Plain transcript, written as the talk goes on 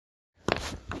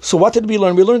So what did we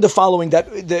learn? We learned the following,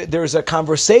 that there's a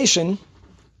conversation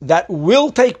that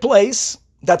will take place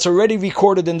that's already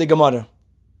recorded in the Gemara,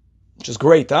 which is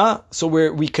great, huh? So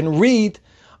we can read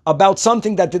about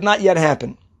something that did not yet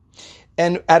happen.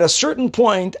 And at a certain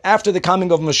point, after the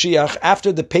coming of Mashiach,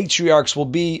 after the patriarchs will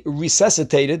be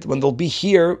resuscitated, when they'll be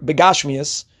here,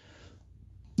 Begashmias,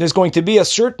 there's going to be a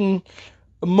certain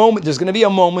moment, there's going to be a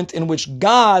moment in which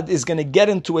God is going to get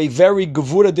into a very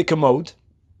Gevura mode,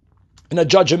 in a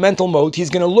judgmental mode. He's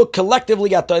going to look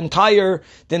collectively at the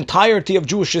entirety of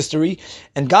Jewish history,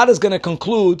 and God is going to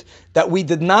conclude that we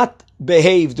did not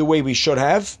behave the way we should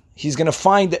have. He's going to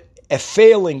find a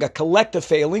failing, a collective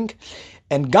failing,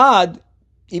 and God,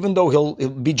 even though he'll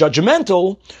be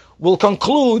judgmental, will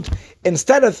conclude,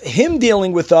 instead of him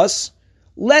dealing with us,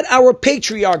 let our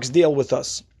patriarchs deal with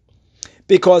us.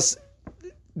 Because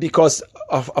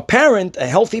a parent, a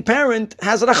healthy parent,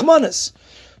 has rachmanis.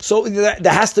 So there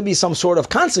has to be some sort of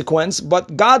consequence,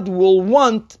 but God will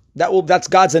want, that's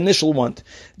God's initial want,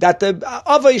 that the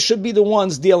Avay should be the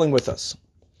ones dealing with us,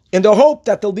 in the hope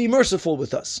that they'll be merciful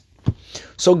with us.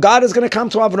 So God is going to come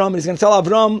to Avram, and he's going to tell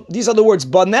Avram, these are the words,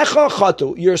 Banecha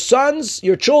chatu, your sons,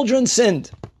 your children sinned.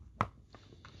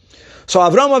 So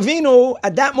Avram Avinu,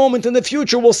 at that moment in the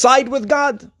future, will side with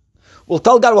God. Will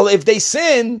tell God, well, if they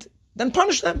sinned, then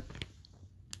punish them.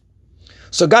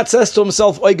 So God says to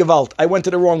himself, Oy Gewalt, I went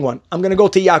to the wrong one. I'm going to go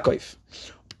to Yaakov.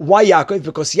 Why Yaakov?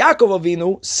 Because Yaakov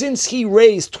Avinu, since he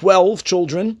raised 12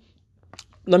 children,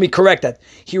 let me correct that.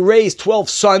 He raised 12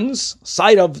 sons,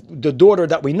 side of the daughter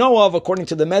that we know of, according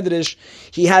to the Medrash.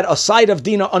 He had a side of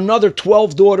Dinah, another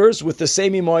 12 daughters with the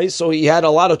same imois, so he had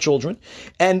a lot of children.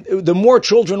 And the more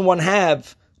children one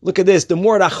have, look at this, the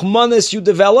more rachmanis you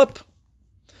develop,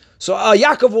 so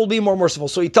Yaakov will be more merciful.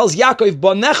 So he tells Yaakov,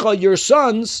 Banecha, your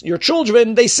sons, your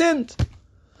children, they sinned.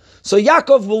 So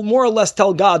Yaakov will more or less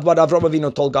tell God what Avraham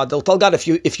Avinu told God. They'll tell God,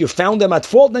 if you found them at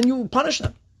fault, then you punish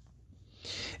them.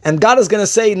 And God is going to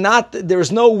say,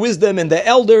 there's no wisdom in the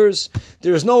elders,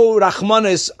 there's no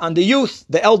rachmanis on the youth.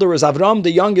 The elder is Avram,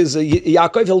 the young is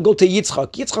Yaakov. He'll go to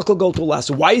Yitzchak. Yitzchak will go to last.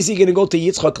 Why is he going to go to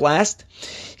Yitzchak last?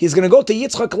 He's going to go to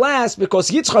Yitzchak last because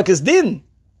Yitzchak is din.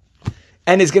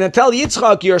 And he's going to tell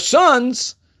Yitzchak, your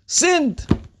sons sinned.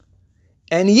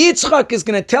 And Yitzchak is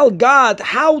going to tell God,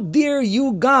 how dare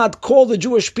you, God, call the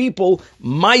Jewish people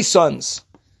my sons?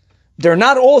 They're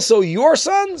not also your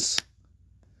sons?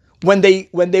 When they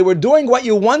were doing what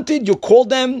you wanted, you called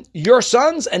them your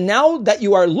sons, and now that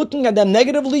you are looking at them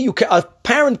negatively, a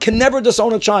parent can never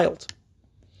disown a child.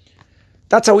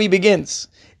 That's how he begins.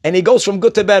 And he goes from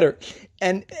good to better.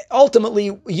 And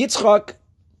ultimately, Yitzchak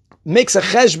makes a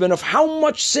cheshbon of how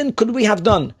much sin could we have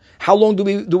done? How long do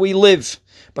we live?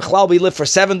 Bechlal, we live for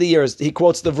 70 years. He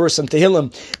quotes the verse in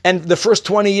Tehillim. And the first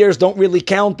 20 years don't really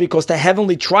count because the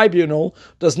heavenly tribunal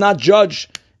does not judge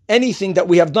anything that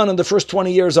we have done in the first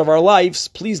 20 years of our lives.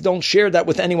 Please don't share that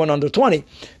with anyone under 20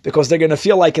 because they're going to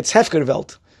feel like it's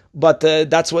Hefkerwelt. But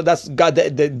that's God.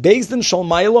 The Beis Din Shel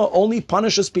Maila only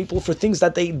punishes people for things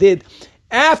that they did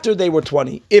after they were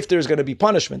 20, if there's going to be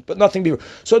punishment, but nothing before.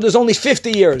 So there's only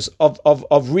 50 years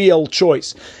of real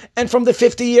choice. And from the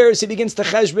 50 years, he begins to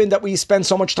cheshbon that we spend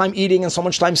so much time eating and so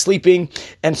much time sleeping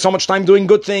and so much time doing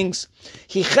good things.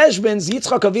 He cheshbons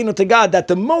Yitzchak Avinu to God that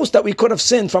the most that we could have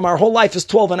sinned from our whole life is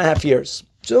 12 and a half years.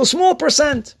 So a small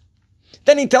percent.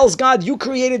 Then he tells God, you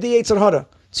created the Yetzer Hara.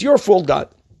 It's your fault, God.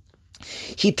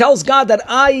 He tells God that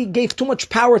I gave too much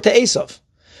power to Esav,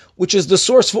 which is the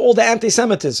source for all the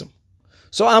anti-Semitism.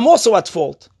 So I'm also at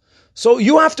fault. So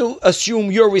you have to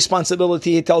assume your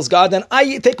responsibility, he tells God, and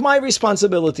I take my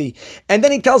responsibility. And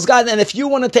then he tells God, and if you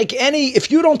don't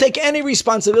take any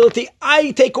responsibility,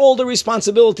 I take all the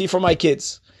responsibility for my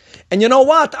kids. And you know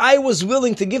what? I was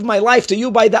willing to give my life to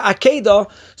you by the Akedah,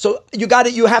 so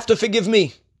you have to forgive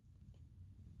me.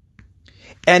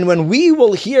 And when we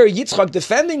will hear Yitzchak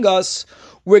defending us,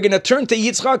 we're going to turn to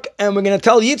Yitzchak and we're going to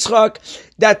tell Yitzchak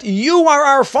that you are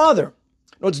our father.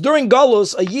 No, it's during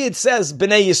Galus, a Yid says,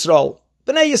 Bnei Yisrael.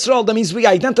 Bnei Yisrael, that means we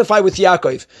identify with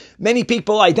Yaakov. Many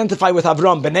people identify with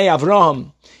Avram, Bnei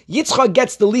Avraham. Yitzchak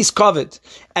gets the least covet.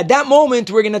 At that moment,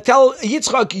 we're going to tell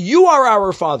Yitzchak, you are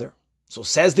our father. So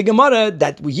says the Gemara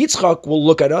that Yitzchak will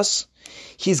look at us.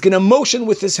 He's going to motion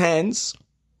with his hands.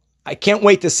 I can't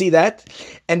wait to see that.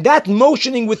 And that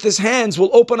motioning with his hands will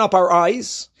open up our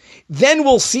eyes. Then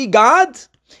we'll see God.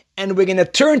 And we're going to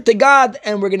turn to God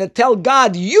and we're going to tell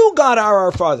God, you, God, are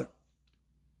our father.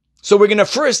 So we're going to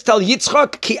first tell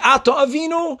Yitzchak, Ki Ata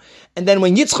Avinu, and then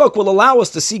when Yitzchak will allow us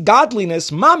to see godliness,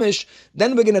 mamish,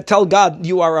 then we're going to tell God,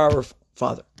 you are our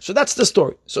father. So that's the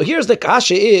story. So here's the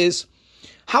kasha is,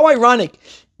 how ironic.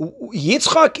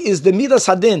 Yitzchak is the Midas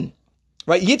Hadin.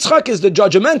 Right? Yitzchak is the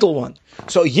judgmental one.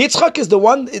 So Yitzchak is the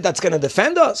one that's going to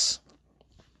defend us.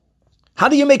 How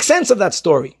do you make sense of that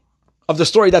story? Of the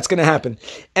story that's going to happen?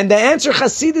 And the answer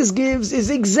Chassidus gives is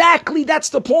exactly that's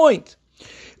the point.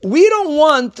 We don't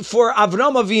want for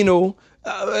Avram Avinu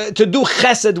to do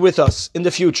chesed with us in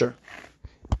the future.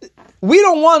 We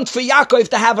don't want for Yaakov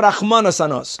to have rachmanas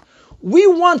on us. We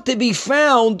want to be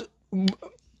found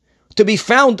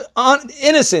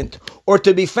innocent or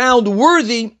to be found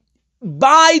worthy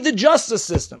by the justice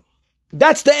system.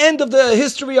 That's the end of the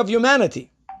history of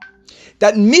humanity.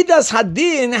 That Midas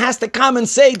Hadin has to come and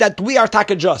say that we are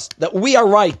taka just, that we are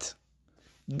right.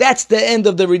 That's the end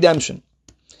of the redemption.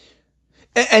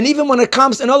 And even when it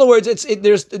comes, in other words,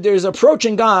 there's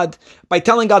approaching God by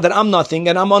telling God that I'm nothing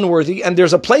and I'm unworthy, and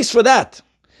there's a place for that.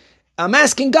 I'm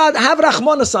asking God, have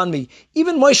rachmanas on me.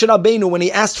 Even Moshe Rabbeinu, when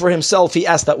he asked for himself, he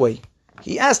asked that way.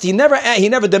 He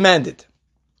never demanded.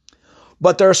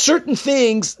 But there are certain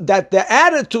things that the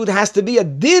attitude has to be a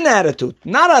din attitude,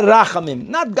 not a rachamim,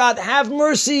 not God, have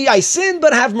mercy, I sinned,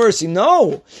 but have mercy.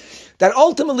 No. That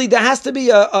ultimately there has to be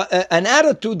an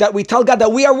attitude that we tell God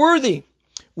that we are worthy.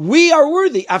 We are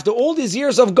worthy. After all these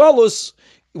years of galus,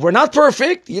 we're not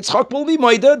perfect. Yitzchak will be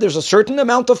moida. There's a certain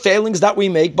amount of failings that we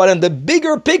make, but in the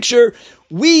bigger picture,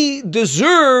 we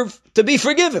deserve to be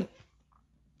forgiven.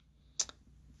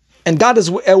 And God is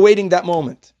awaiting that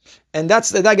moment. And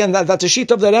that's a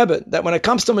sheet of the Rebbe, that when it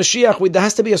comes to Mashiach, there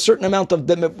has to be a certain amount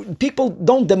of, people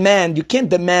don't demand, you can't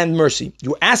demand mercy.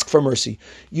 You ask for mercy.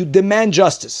 You demand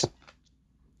justice.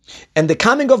 And the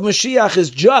coming of Mashiach is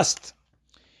just.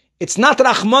 It's not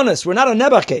Rachmanis. We're not a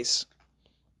Nebuch case.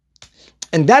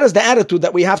 And that is the attitude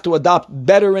that we have to adopt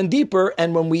better and deeper.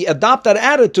 And when we adopt that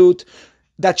attitude,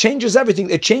 that changes everything.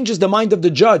 It changes the mind of the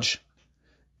judge.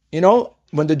 You know,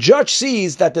 when the judge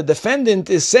sees that the defendant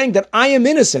is saying that I am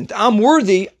innocent, I'm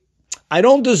worthy, I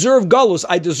don't deserve galus,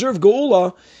 I deserve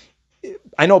geula.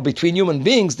 I know between human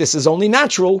beings this is only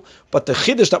natural, but the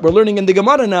chiddush that we're learning in the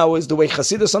Gemara now is the way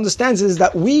Chassidus understands is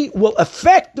that we will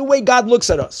affect the way God looks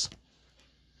at us.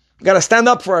 We've got to stand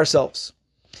up for ourselves.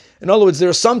 In other words,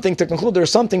 there's something, to conclude,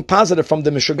 there's something positive from the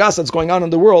mishugas that's going on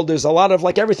in the world. There's a lot of,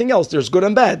 like everything else, there's good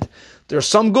and bad. There's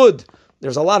some good,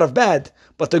 there's a lot of bad.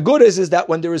 But the good is that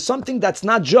when there is something that's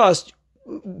not just,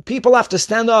 people have to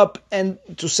stand up and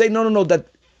to say, no, that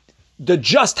the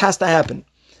just has to happen.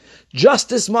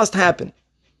 Justice must happen.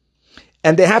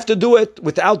 And they have to do it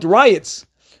without riots.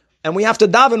 And we have to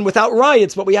daven without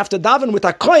riots, but we have to daven with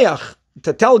a koyach,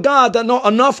 to tell God that no,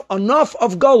 enough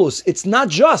of galus. It's not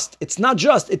just.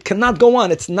 It cannot go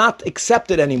on. It's not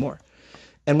accepted anymore.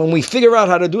 And when we figure out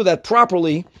how to do that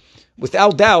properly,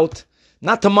 without doubt,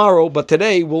 not tomorrow, but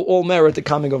today, we'll all merit the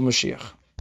coming of Mashiach.